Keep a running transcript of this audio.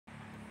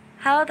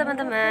Halo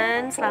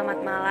teman-teman,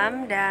 selamat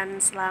malam dan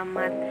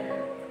selamat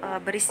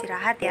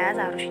beristirahat ya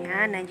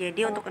seharusnya. Nah,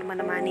 jadi untuk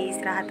menemani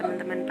istirahat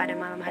teman-teman pada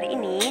malam hari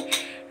ini,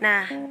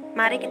 nah,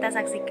 mari kita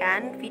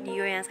saksikan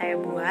video yang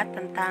saya buat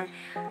tentang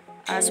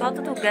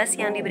suatu tugas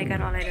yang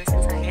diberikan oleh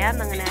dosen saya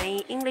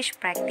mengenai English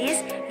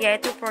practice,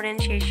 yaitu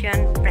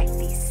pronunciation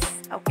practice.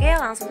 Oke,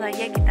 langsung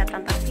saja kita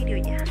tonton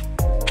videonya.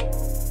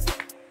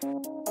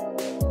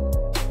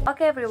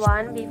 Okay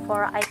everyone,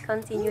 before I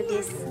continue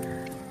this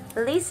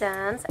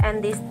lessons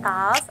and this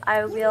task,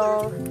 I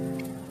will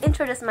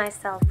introduce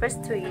myself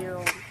first to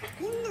you.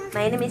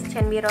 My name is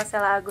Cenby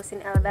Rosella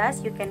Agustin Ellbas.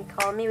 You can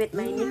call me with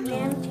my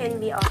nickname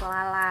Cenby or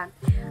Lala.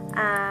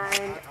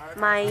 And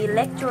my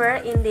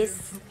lecturer in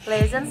this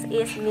lessons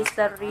is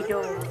Mr.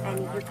 Ridho,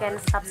 and you can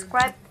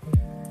subscribe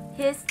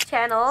his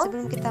channel.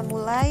 Sebelum kita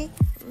mulai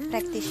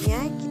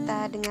praktisnya,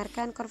 kita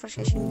dengarkan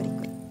conversation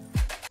berikut.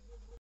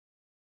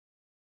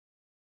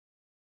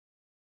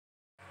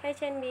 Hi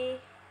Cenby.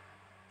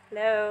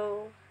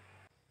 Hello.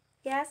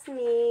 Yes,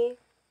 me.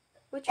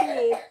 What you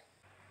need?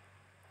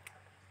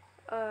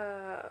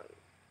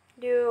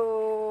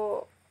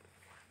 Do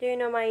you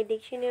know my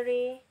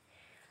dictionary?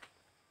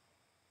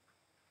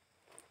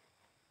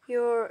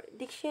 Your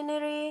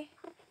dictionary?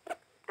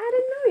 I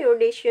don't know your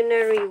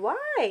dictionary.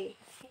 Why?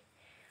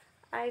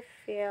 I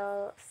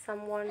feel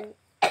someone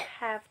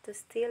have to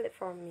steal it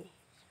from me.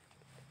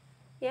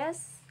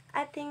 Yes,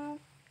 I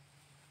think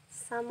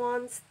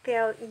someone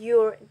steal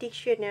your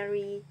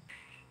dictionary.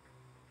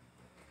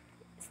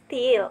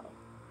 Steal.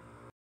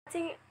 I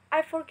think I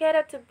forgot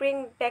it to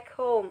bring back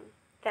home.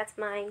 That's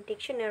my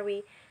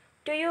dictionary.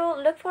 Do you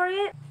look for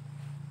it?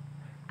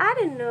 I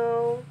don't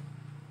know.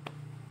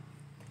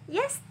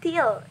 Yes,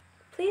 steal.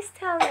 Please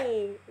tell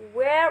me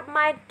where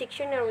my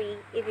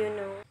dictionary if you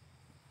know.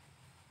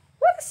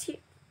 What is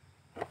you?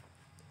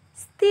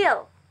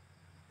 Steal.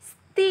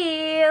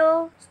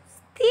 Steal.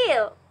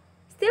 Steal.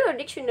 Steal your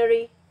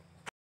dictionary.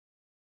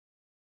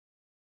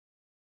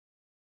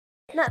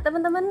 Nah,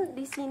 teman-teman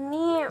di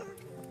sini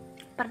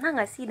pernah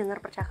nggak sih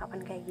dengar percakapan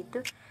kayak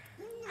gitu?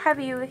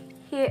 Have you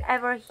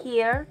ever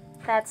hear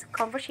that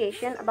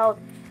conversation about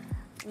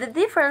the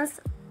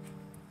difference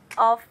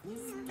of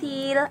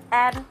steal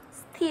and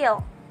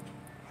steal?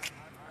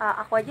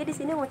 Aku aja di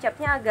sini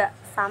ngucapnya agak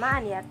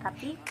samaan ya,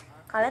 tapi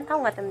kalian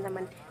tahu nggak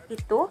teman-teman?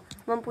 Itu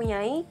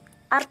mempunyai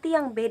arti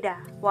yang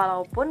beda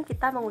walaupun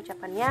kita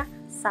mengucapkannya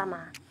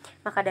sama.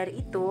 Maka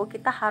dari itu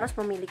kita harus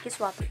memiliki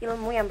suatu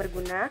ilmu yang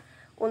berguna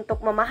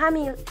untuk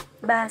memahami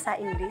bahasa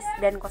Inggris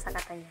dan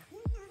kosakatanya.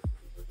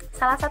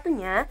 Salah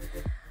satunya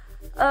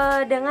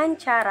dengan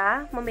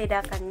cara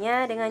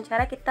membedakannya dengan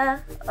cara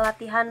kita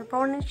latihan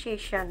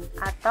pronunciation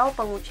atau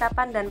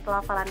pengucapan dan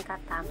pelafalan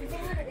kata.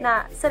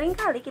 Nah,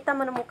 seringkali kita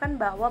menemukan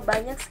bahwa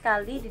banyak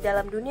sekali di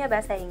dalam dunia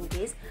bahasa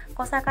Inggris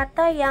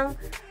kosakata yang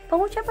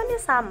pengucapannya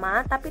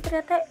sama tapi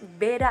ternyata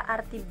beda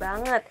arti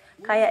banget.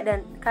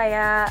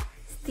 Kayak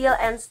steal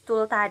and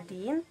stool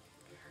tadi,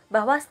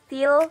 bahwa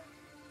steal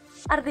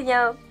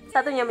artinya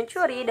satunya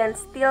mencuri dan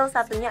steal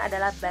satunya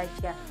adalah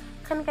baja.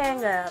 Kan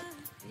kayak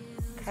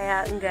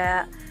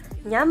nggak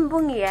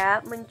nyambung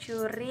ya,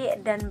 mencuri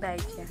dan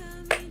baja.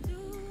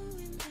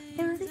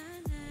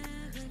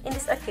 In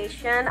this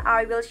occasion,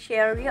 I will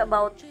share you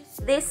about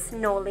this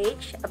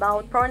knowledge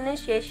about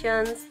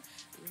pronunciations,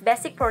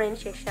 basic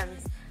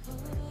pronunciations.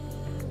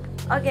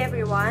 Okay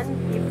everyone,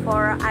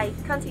 before I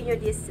continue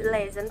this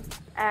lesson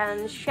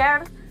and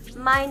share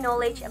my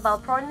knowledge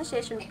about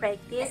pronunciation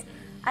practice,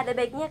 ada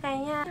baiknya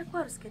kayaknya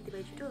aku harus ganti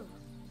baju dulu.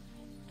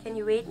 Can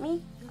you wait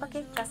me?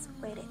 Okay, just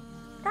wait it.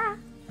 Dah.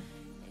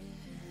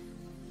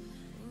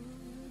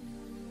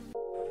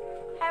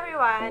 Hi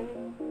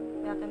everyone,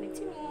 welcome back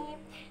to me.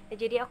 Nah,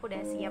 jadi aku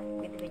udah siap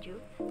ganti baju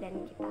dan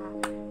kita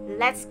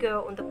let's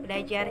go untuk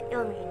belajar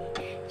ilmu ini.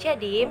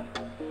 Jadi,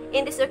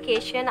 in this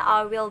occasion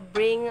I will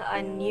bring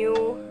a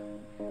new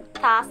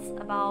task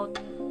about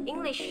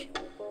English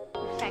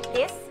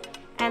practice,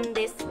 and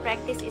this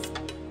practice is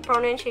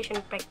pronunciation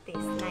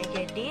practice. Nah,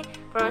 jadi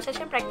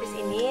pronunciation practice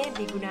ini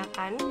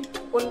digunakan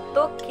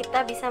untuk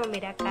kita bisa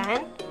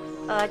membedakan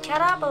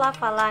cara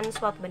pelafalan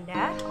suatu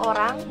benda,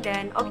 orang,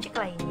 dan objek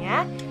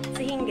lainnya,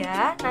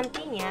 sehingga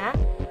nantinya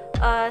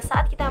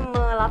saat kita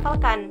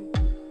melafalkan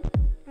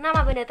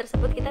nama benda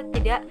tersebut kita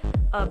tidak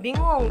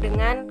bingung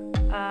dengan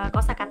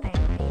kosakata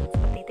yang lain.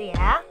 Seperti itu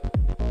ya.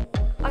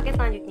 Oke,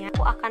 selanjutnya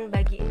aku akan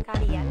bagiin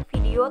kalian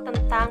video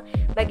tentang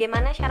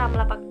bagaimana cara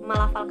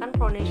melafalkan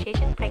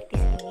pronunciation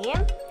practice ini,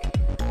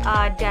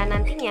 dan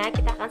nantinya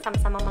kita akan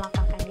sama-sama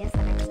melafalkannya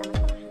secara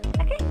bersama-sama.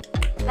 Oke,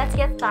 let's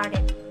get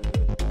started.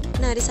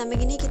 Nah, di samping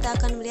ini kita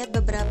akan melihat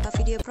beberapa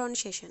video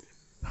pronunciation.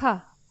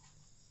 Pa.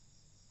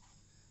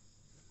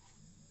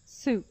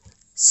 Soup.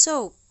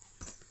 Soap.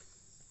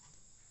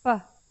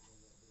 Ba.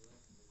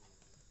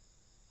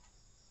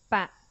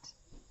 Bat.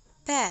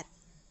 Bat.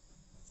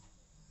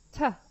 T.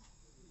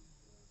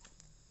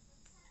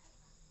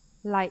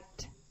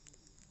 Light.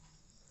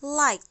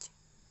 Light.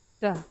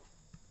 D.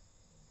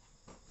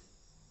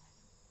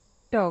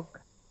 Dog.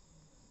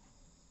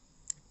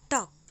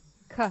 Dog.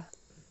 K.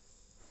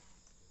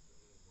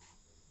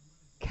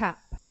 cap,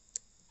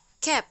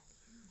 cap,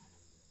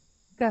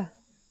 g,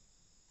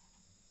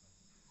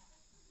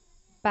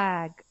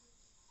 bag,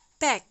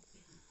 bag,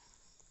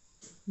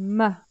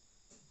 m,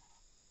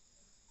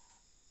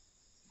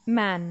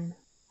 man,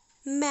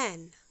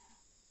 man,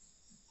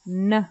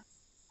 n,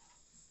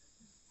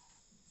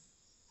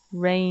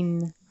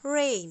 rain,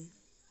 rain,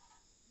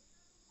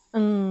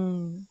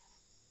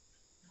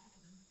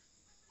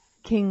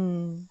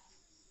 king,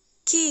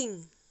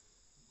 king,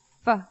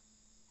 f,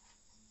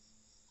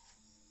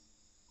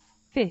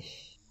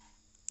 fish,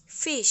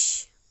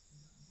 fish,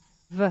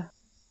 v,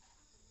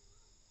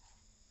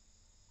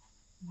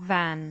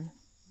 van,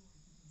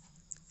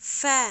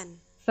 fan,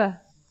 th,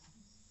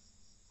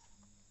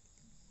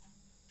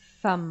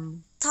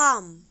 thumb,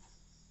 thumb,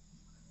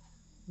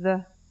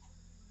 the,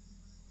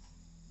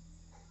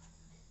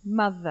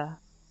 mother,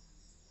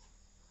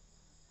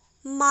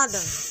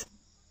 mother,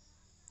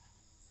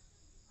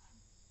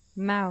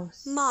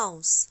 mouse,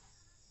 mouse,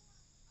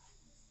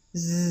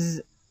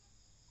 z,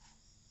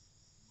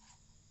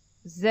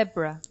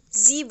 zebra,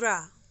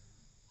 zebra,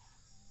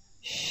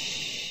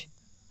 sh,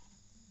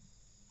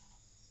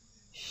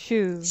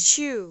 shoe,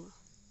 shoe,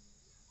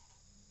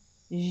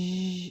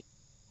 j,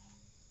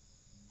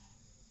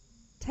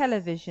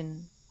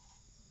 television,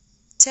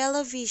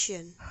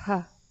 television,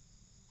 h,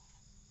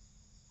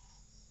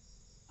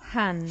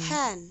 hand,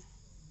 hand,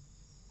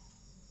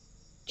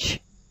 ch,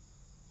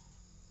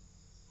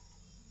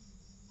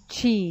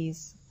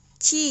 cheese,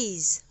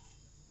 cheese,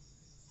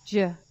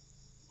 j,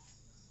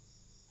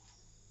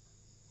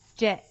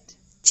 jet,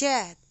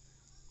 jet,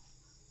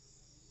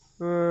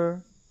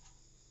 r,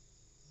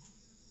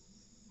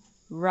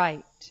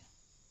 right,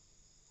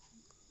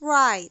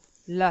 right,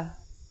 l,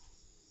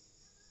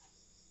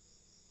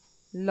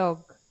 log,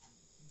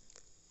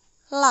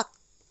 luck,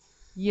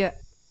 y,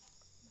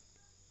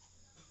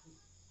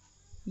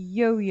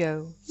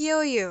 yo-yo,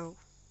 yo-yo,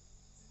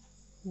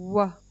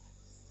 w,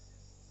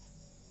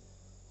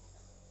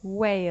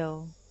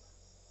 whale,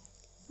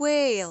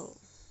 whale,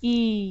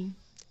 e,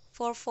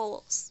 for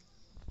falls,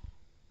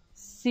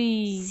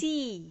 c,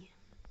 sea,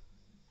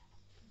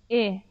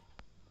 I,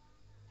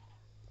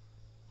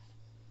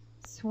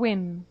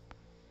 swim,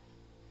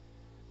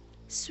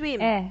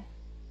 swim, e,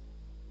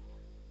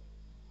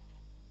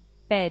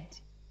 bed,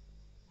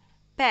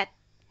 pet,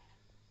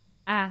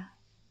 a,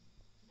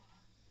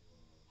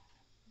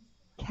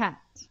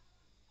 cat,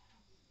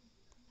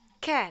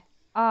 cat,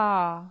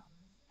 r,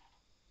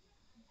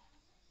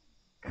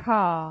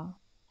 car,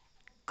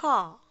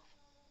 car,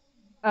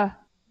 a,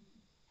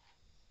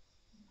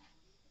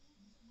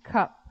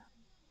 cup,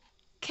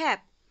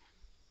 cap,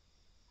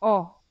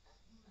 o,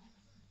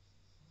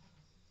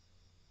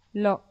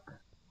 lock,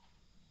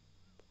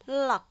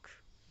 luck,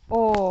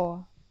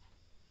 or,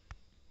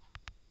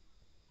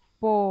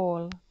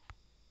 ball,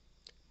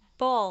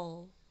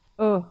 ball,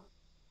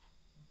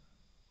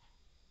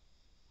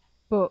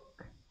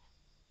 book,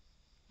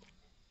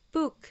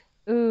 book,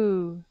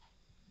 oo,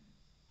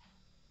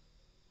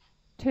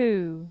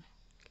 two,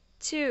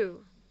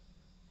 two,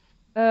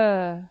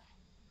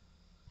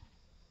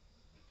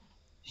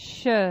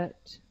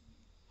 shirt,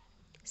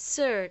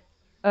 shirt,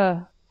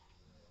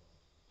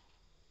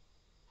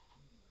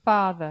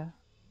 father,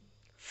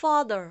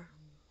 father,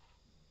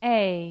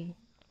 a,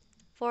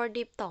 for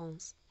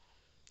diphthongs,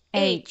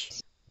 eight,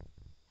 age,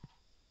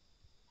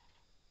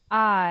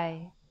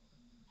 I,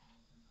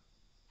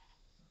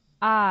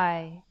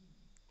 I,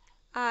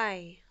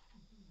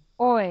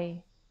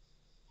 oi,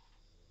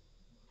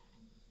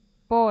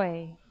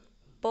 boy,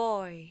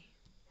 boy,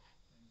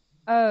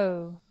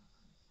 o,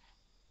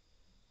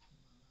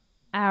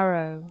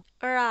 arrow,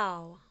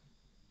 arrow,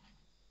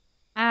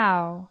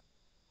 ow,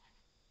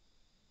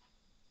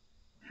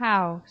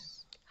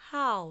 house,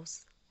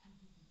 house,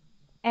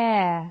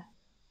 air,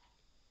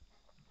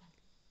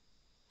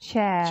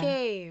 chair,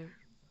 chair,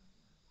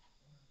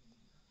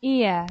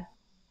 ear,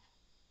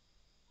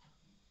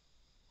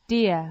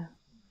 deer,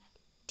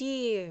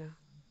 deer,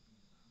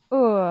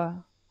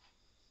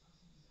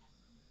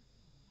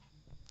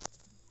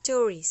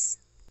 tourist.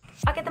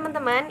 Oke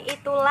teman-teman,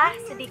 itulah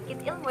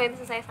sedikit ilmu yang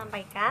bisa saya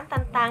sampaikan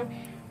tentang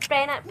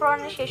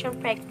pronunciation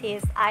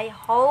practice. I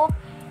hope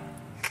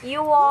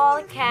you all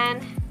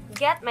can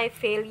get my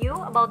value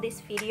about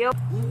this video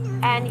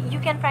and you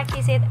can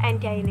practice it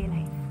in daily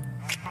life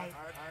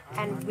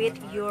and with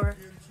your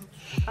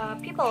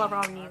people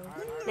around you.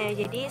 Nah,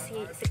 jadi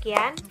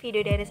sekian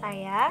video dari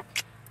saya.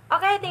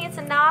 Okay, I think it's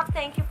enough.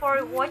 Thank you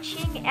for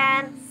watching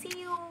and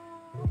see you.